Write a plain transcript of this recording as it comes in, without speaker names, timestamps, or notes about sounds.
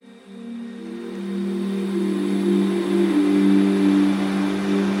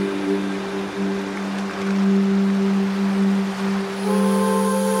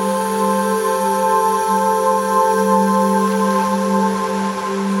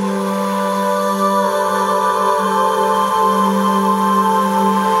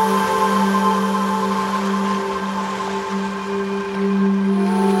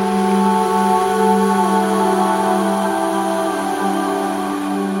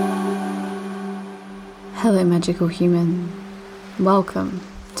Hello, magical human. Welcome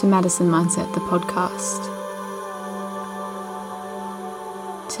to Madison Mindset, the podcast.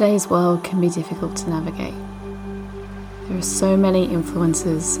 Today's world can be difficult to navigate. There are so many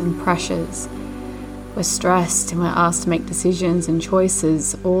influences and pressures. We're stressed and we're asked to make decisions and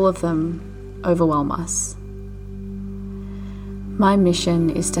choices. All of them overwhelm us. My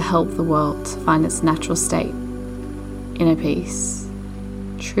mission is to help the world find its natural state, inner peace,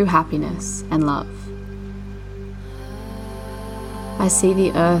 true happiness and love. I see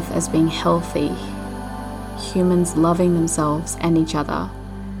the earth as being healthy, humans loving themselves and each other,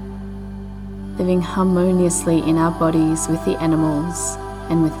 living harmoniously in our bodies with the animals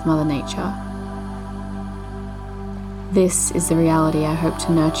and with Mother Nature. This is the reality I hope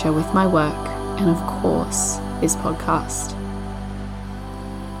to nurture with my work and, of course, this podcast.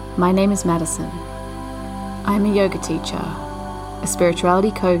 My name is Madison. I'm a yoga teacher, a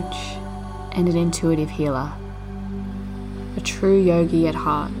spirituality coach, and an intuitive healer. A true yogi at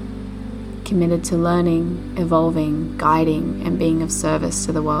heart, committed to learning, evolving, guiding, and being of service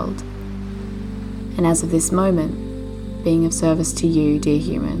to the world. And as of this moment, being of service to you, dear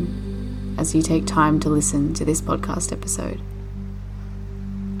human, as you take time to listen to this podcast episode.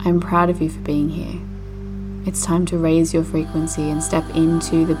 I'm proud of you for being here. It's time to raise your frequency and step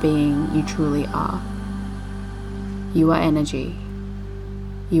into the being you truly are. You are energy.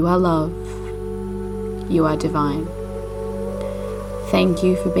 You are love. You are divine. Thank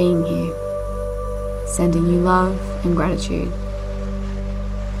you for being here. Sending you love and gratitude.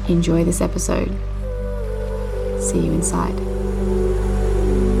 Enjoy this episode. See you inside.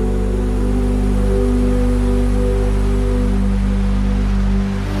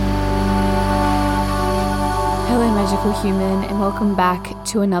 Hello, magical human, and welcome back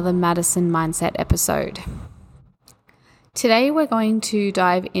to another Madison Mindset episode. Today we're going to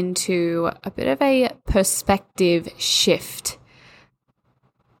dive into a bit of a perspective shift.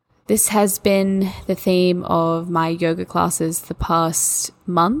 This has been the theme of my yoga classes the past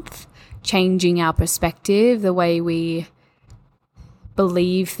month, changing our perspective, the way we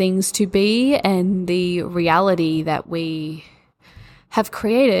believe things to be, and the reality that we have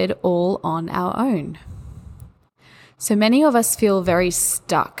created all on our own. So many of us feel very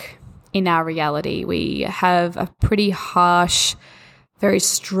stuck in our reality. We have a pretty harsh, very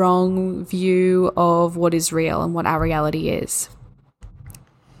strong view of what is real and what our reality is.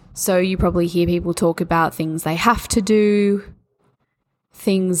 So you probably hear people talk about things they have to do,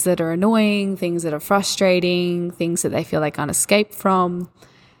 things that are annoying, things that are frustrating, things that they feel they can't escape from.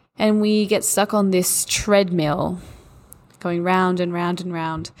 And we get stuck on this treadmill, going round and round and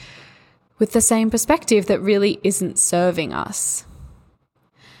round, with the same perspective that really isn't serving us.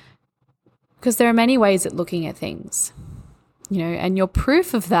 Because there are many ways at looking at things, and your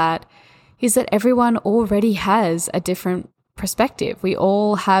proof of that is that everyone already has a different perspective. We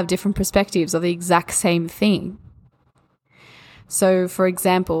all have different perspectives of the exact same thing. So, for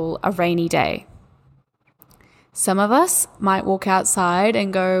example, a rainy day. Some of us might walk outside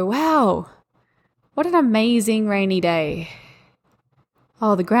and go, wow, what an amazing rainy day.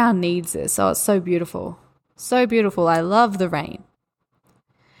 Oh, the ground needs this. Oh, it's so beautiful. So beautiful. I love the rain.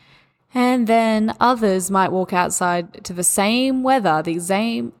 And then others might walk outside to the same weather, the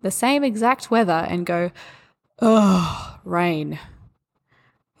same exact weather, and go, oh, rain.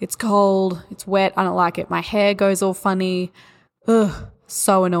 It's cold. It's wet. I don't like it. My hair goes all funny. Ugh,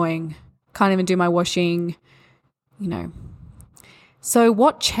 so annoying. Can't even do my washing, So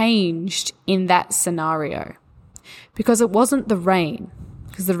what changed in that scenario? Because it wasn't the rain,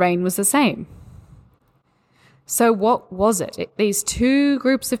 because the rain was the same. So what was it? These two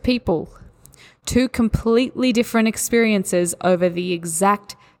groups of people, two completely different experiences over the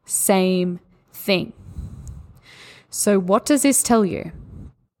exact same thing. So what does this tell you?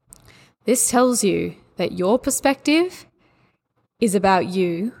 This tells you that your perspective is about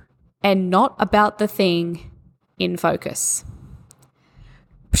you and not about the thing in focus.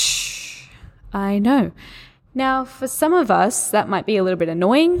 Psh, I know. Now, for some of us, that might be a little bit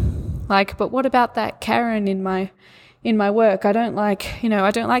annoying. But what about that Karen in my work? I don't like,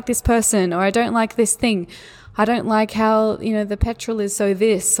 I don't like this person, or I don't like this thing. I don't like how, the petrol is so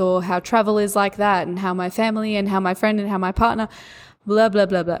this, or how travel is like that, and how my family and how my friend and how my partner, blah, blah,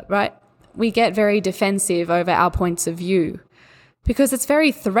 blah, blah, right? We get very defensive over our points of view because it's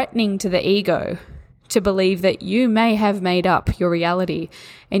very threatening to the ego to believe that you may have made up your reality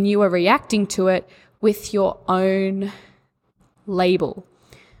and you are reacting to it with your own label,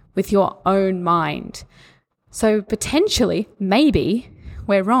 with your own mind. So potentially, maybe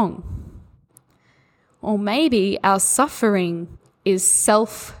we're wrong. Or maybe our suffering is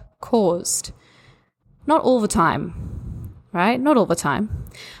self-caused. Not all the time, right? Not all the time.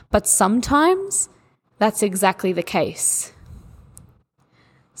 But sometimes that's exactly the case.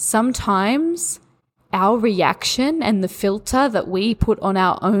 Sometimes our reaction and the filter that we put on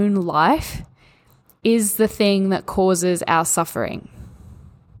our own life is the thing that causes our suffering.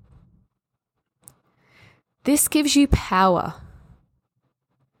 This gives you power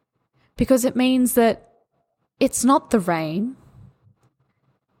because it means that it's not the rain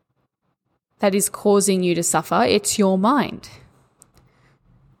that is causing you to suffer, it's your mind.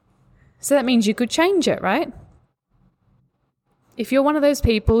 So that means you could change it, right? If you're one of those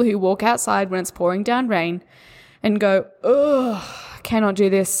people who walk outside when it's pouring down rain and go, ugh, I cannot do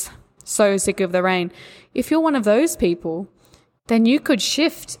this, so sick of the rain. If you're one of those people, then you could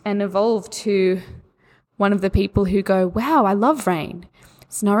shift and evolve to one of the people who go, wow, I love rain.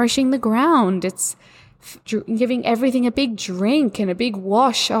 It's nourishing the ground. It's giving everything a big drink and a big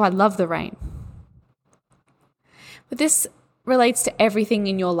wash. Oh, I love the rain. But this relates to everything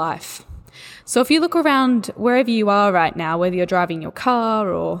in your life. So if you look around wherever you are right now, whether you're driving your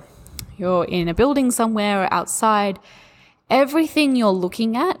car or you're in a building somewhere or outside, everything you're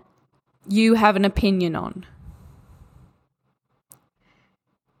looking at, you have an opinion on.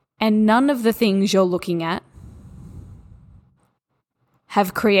 And none of the things you're looking at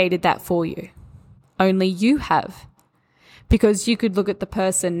have created that for you. Only you have. Because you could look at the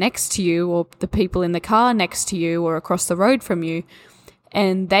person next to you or the people in the car next to you or across the road from you,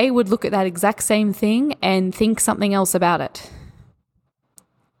 and they would look at that exact same thing and think something else about it.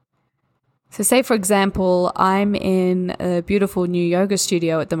 So say, for example, I'm in a beautiful new yoga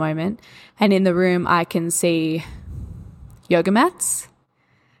studio at the moment, and in the room I can see yoga mats.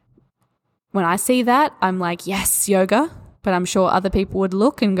 When I see that, I'm like, yes, yoga. But I'm sure other people would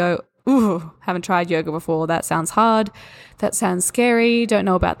look and go, ooh, haven't tried yoga before. That sounds hard. That sounds scary. Don't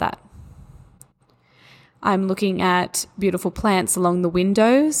know about that. I'm looking at beautiful plants along the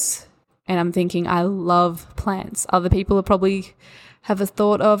windows and I'm thinking, I love plants. Other people will probably have a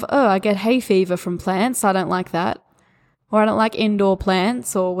thought of, oh, I get hay fever from plants. I don't like that. Or I don't like indoor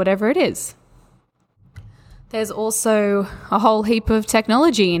plants or whatever it is. There's also a whole heap of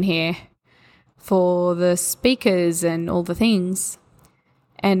technology in here for the speakers and all the things.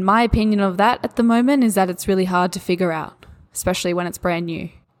 And my opinion of that at the moment is that it's really hard to figure out, especially when it's brand new.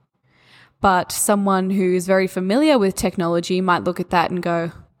 But someone who is very familiar with technology might look at that and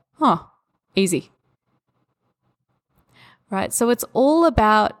go, oh, easy. Right? So it's all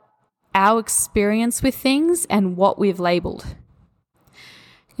about our experience with things and what we've labeled.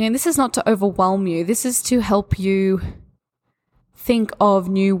 And this is not to overwhelm you. This is to help you think of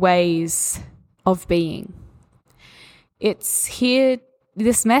new ways of being. It's here,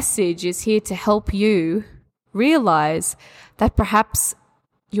 this message is here to help you realize that perhaps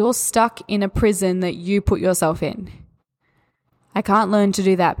you're stuck in a prison that you put yourself in. I can't learn to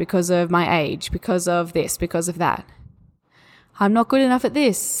do that because of my age, because of this, because of that. I'm not good enough at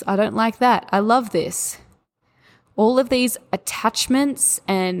this. I don't like that. I love this. All of these attachments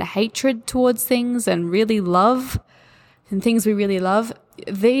and hatred towards things and really love and things we really love,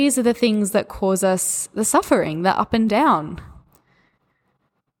 these are the things that cause us the suffering, the up and down.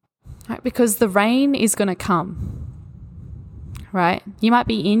 Right? Because the rain is going to come. Right? You might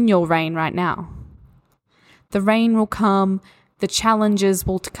be in your rain right now. The rain will come, the challenges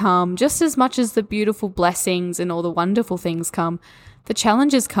will come, just as much as the beautiful blessings and all the wonderful things come. The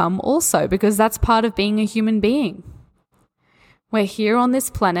challenges come also because that's part of being a human being. We're here on this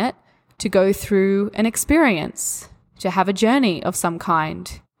planet to go through an experience, to have a journey of some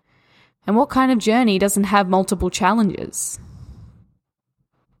kind. And what kind of journey doesn't have multiple challenges?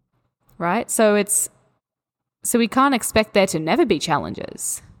 Right? So we can't expect there to never be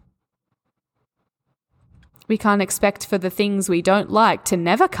challenges. We can't expect for the things we don't like to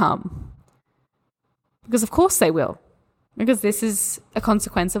never come. Because of course they will. Because this is a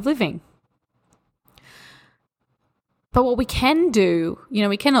consequence of living. But what we can do,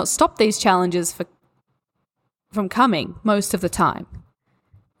 we cannot stop these challenges from coming most of the time.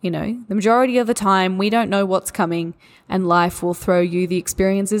 The majority of the time we don't know what's coming and life will throw you the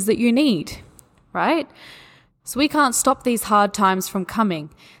experiences that you need, right? So we can't stop these hard times from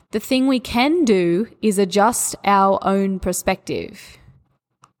coming. The thing we can do is adjust our own perspective.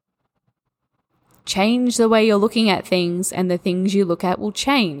 Change the way you're looking at things and the things you look at will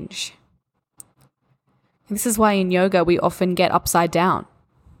change. And this is why in yoga we often get upside down.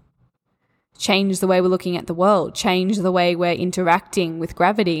 Change the way we're looking at the world. Change the way we're interacting with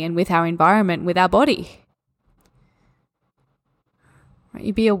gravity and with our environment, with our body. Right?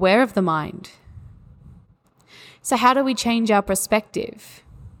 You be aware of the mind. So how do we change our perspective?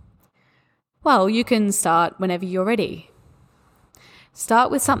 Well, you can start whenever you're ready. Start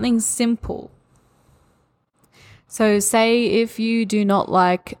with something simple. So say if you do not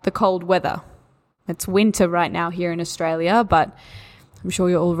like the cold weather. It's winter right now here in Australia, but I'm sure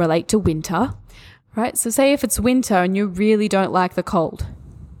you all relate to winter, right? So say if it's winter and you really don't like the cold.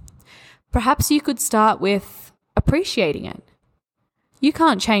 Perhaps you could start with appreciating it. You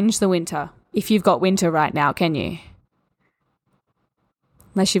can't change the winter if you've got winter right now, can you?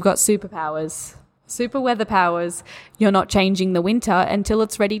 Unless you've got superpowers, super weather powers, you're not changing the winter until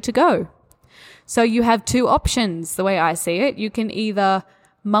it's ready to go. So you have two options, the way I see it. You can either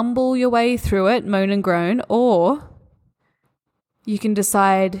mumble your way through it, moan and groan, or you can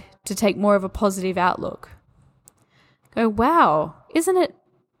decide to take more of a positive outlook. Go, wow, isn't it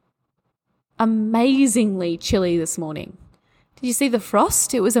amazingly chilly this morning? Did you see the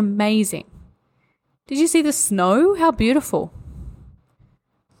frost? It was amazing. Did you see the snow? How beautiful.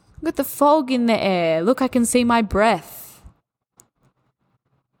 Look at the fog in the air. Look, I can see my breath.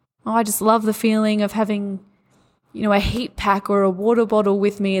 Oh, I just love the feeling of having, a heat pack or a water bottle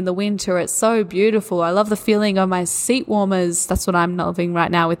with me in the winter. It's so beautiful. I love the feeling of my seat warmers. That's what I'm loving right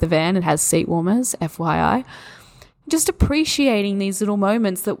now with the van. It has seat warmers, FYI. Just appreciating these little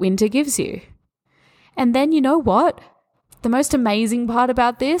moments that winter gives you. And then you know what? The most amazing part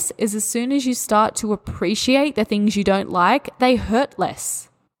about this is as soon as you start to appreciate the things you don't like, they hurt less.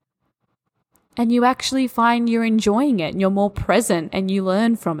 And you actually find you're enjoying it and you're more present and you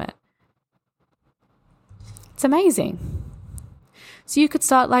learn from it. It's amazing. So you could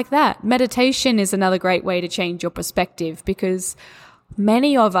start like that. Meditation is another great way to change your perspective because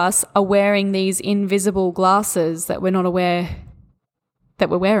many of us are wearing these invisible glasses that we're not aware that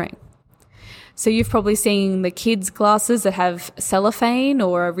we're wearing. So you've probably seen the kids' glasses that have cellophane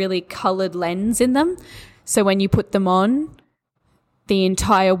or a really coloured lens in them. So when you put them on, the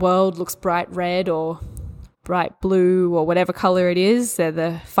entire world looks bright red or bright blue or whatever colour it is. They're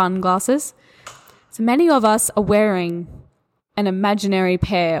the fun glasses. So many of us are wearing an imaginary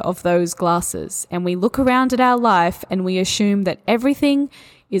pair of those glasses, and we look around at our life and we assume that everything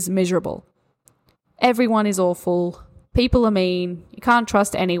is miserable. Everyone is awful. People are mean. You can't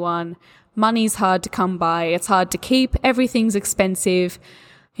trust anyone. Money's hard to come by. It's hard to keep. Everything's expensive.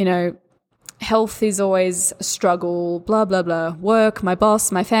 Health is always a struggle, blah, blah, blah. Work, my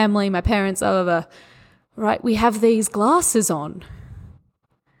boss, my family, my parents, blah, blah, blah. Right? We have these glasses on,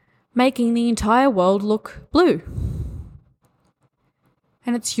 making the entire world look blue.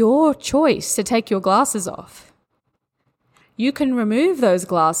 And it's your choice to take your glasses off. You can remove those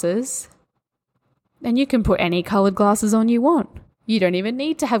glasses and you can put any coloured glasses on you want. You don't even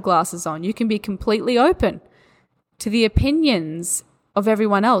need to have glasses on. You can be completely open to the opinions of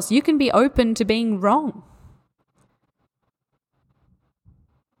everyone else. You can be open to being wrong.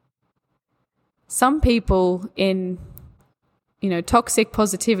 Some people in, toxic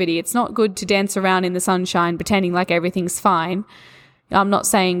positivity, it's not good to dance around in the sunshine pretending like everything's fine. I'm not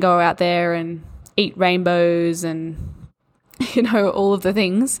saying go out there and eat rainbows and, all of the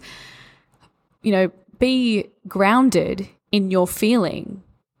things. Be grounded in your feeling,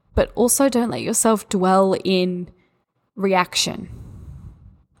 but also don't let yourself dwell in reaction.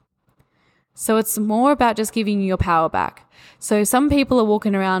 So it's more about just giving you your power back. So some people are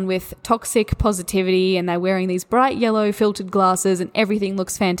walking around with toxic positivity and they're wearing these bright yellow filtered glasses and everything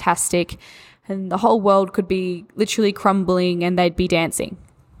looks fantastic and the whole world could be literally crumbling and they'd be dancing.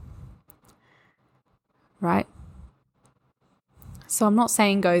 Right? So I'm not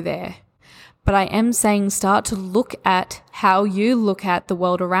saying go there, but I am saying start to look at how you look at the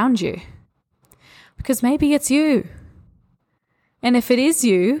world around you. Because maybe it's you. And if it is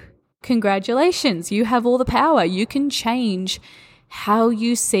you, congratulations, you have all the power. You can change how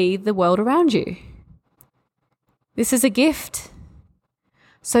you see the world around you. This is a gift.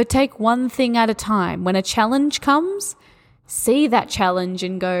 So take one thing at a time. When a challenge comes, see that challenge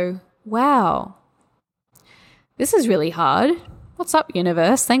and go, wow, this is really hard. What's up,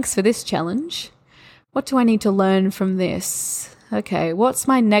 universe? Thanks for this challenge. What do I need to learn from this? Okay, what's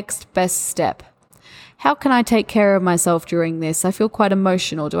my next best step? How can I take care of myself during this? I feel quite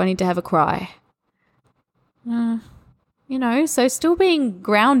emotional. Do I need to have a cry? So still being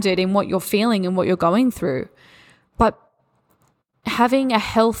grounded in what you're feeling and what you're going through, but having a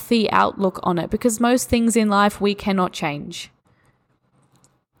healthy outlook on it, because most things in life we cannot change.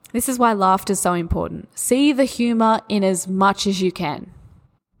 This is why laughter is so important. See the humor in as much as you can.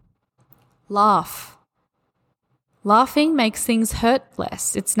 Laugh. Laughing makes things hurt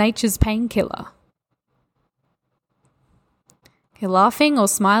less. It's nature's painkiller. Okay, laughing or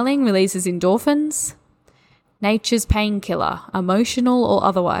smiling releases endorphins. Nature's painkiller, emotional or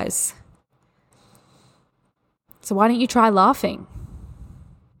otherwise. So why don't you try laughing?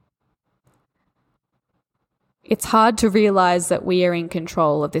 It's hard to realize that we are in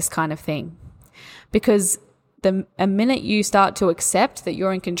control of this kind of thing, because a minute you start to accept that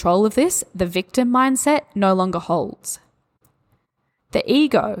you're in control of this, the victim mindset no longer holds. The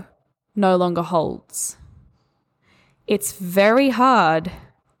ego no longer holds. It's very hard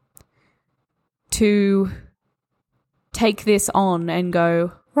to take this on and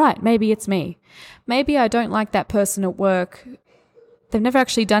go, right, maybe it's me. Maybe I don't like that person at work. They've never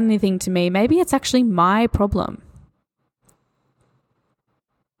actually done anything to me. Maybe it's actually my problem.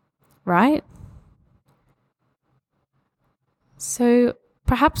 Right? So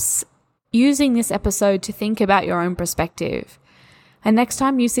perhaps using this episode to think about your own perspective. And next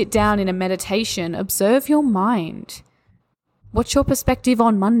time you sit down in a meditation, observe your mind. What's your perspective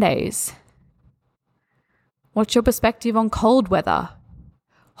on Mondays? What's your perspective on cold weather?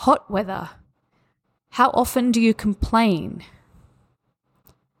 Hot weather? How often do you complain?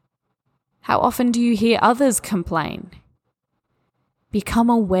 How often do you hear others complain? Become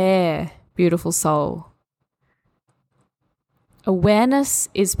aware, beautiful soul. Awareness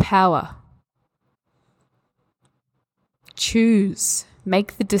is power. Choose,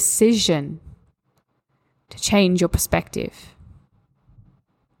 make the decision to change your perspective.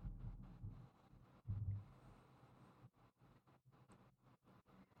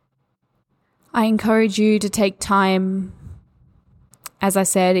 I encourage you to take time, as I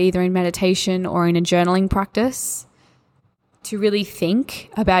said, either in meditation or in a journaling practice, to really think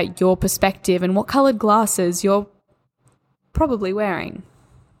about your perspective and what colored glasses you're probably wearing.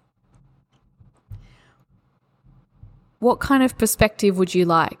 What kind of perspective would you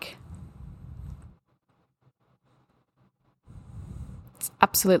like? It's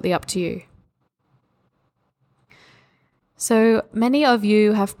absolutely up to you. So many of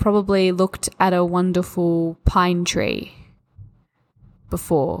you have probably looked at a wonderful pine tree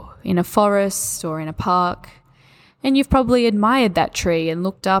before, in a forest or in a park, and you've probably admired that tree and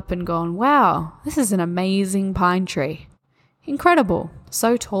looked up and gone, wow, this is an amazing pine tree. Incredible,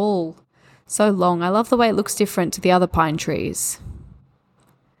 so tall, so long. I love the way it looks different to the other pine trees.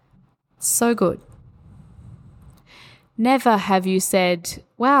 So good. Never have you said,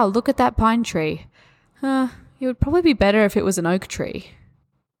 wow, look at that pine tree. It would probably be better if it was an oak tree.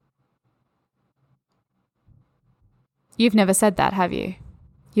 You've never said that, have you?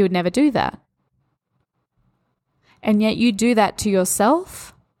 You would never do that. And yet you do that to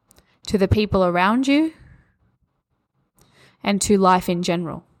yourself, to the people around you, and to life in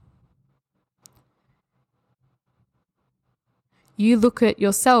general. You look at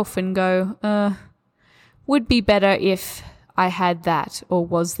yourself and go, would be better if I had that or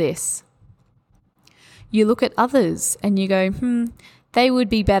was this. You look at others and you go, they would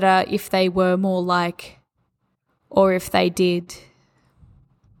be better if they were more like, or if they did.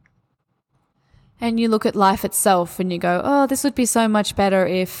 And you look at life itself and you go, oh, this would be so much better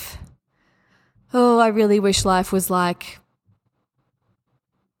if, oh, I really wish life was like.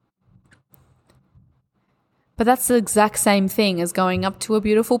 But that's the exact same thing as going up to a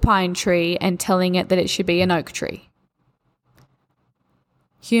beautiful pine tree and telling it that it should be an oak tree.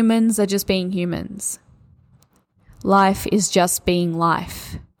 Humans are just being humans. Life is just being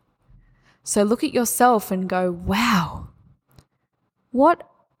life. So look at yourself and go, wow, what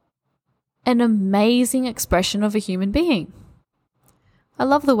an amazing expression of a human being. I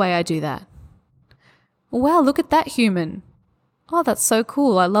love the way I do that. Wow, look at that human. Oh, that's so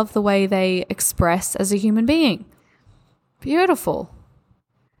cool. I love the way they express as a human being. Beautiful.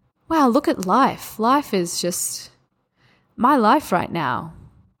 Wow, look at life. Life is just my life right now.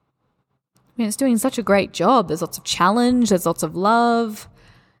 I mean, it's doing such a great job. There's lots of challenge. There's lots of love.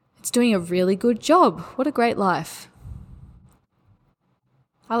 It's doing a really good job. What a great life.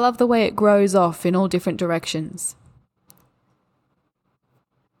 I love the way it grows off in all different directions.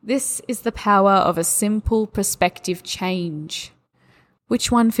 This is the power of a simple perspective change.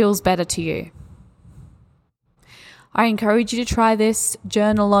 Which one feels better to you? I encourage you to try this,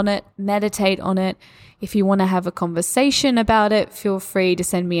 journal on it, meditate on it. If you want to have a conversation about it, feel free to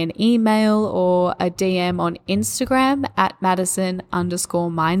send me an email or a DM on Instagram at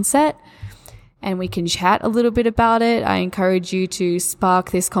Madison_mindset, and we can chat a little bit about it. I encourage you to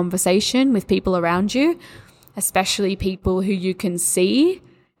spark this conversation with people around you, especially people who you can see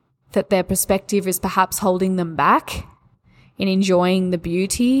that their perspective is perhaps holding them back in enjoying the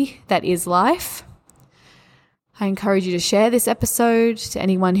beauty that is life. I encourage you to share this episode to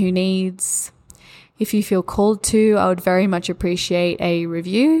anyone who needs. If you feel called to, I would very much appreciate a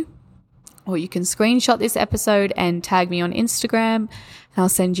review, or you can screenshot this episode and tag me on Instagram, and I'll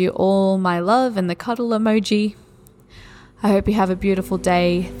send you all my love and the cuddle emoji. I hope you have a beautiful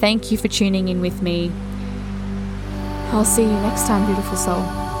day. Thank you for tuning in with me. I'll see you next time, beautiful soul.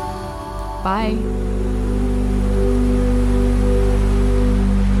 Bye.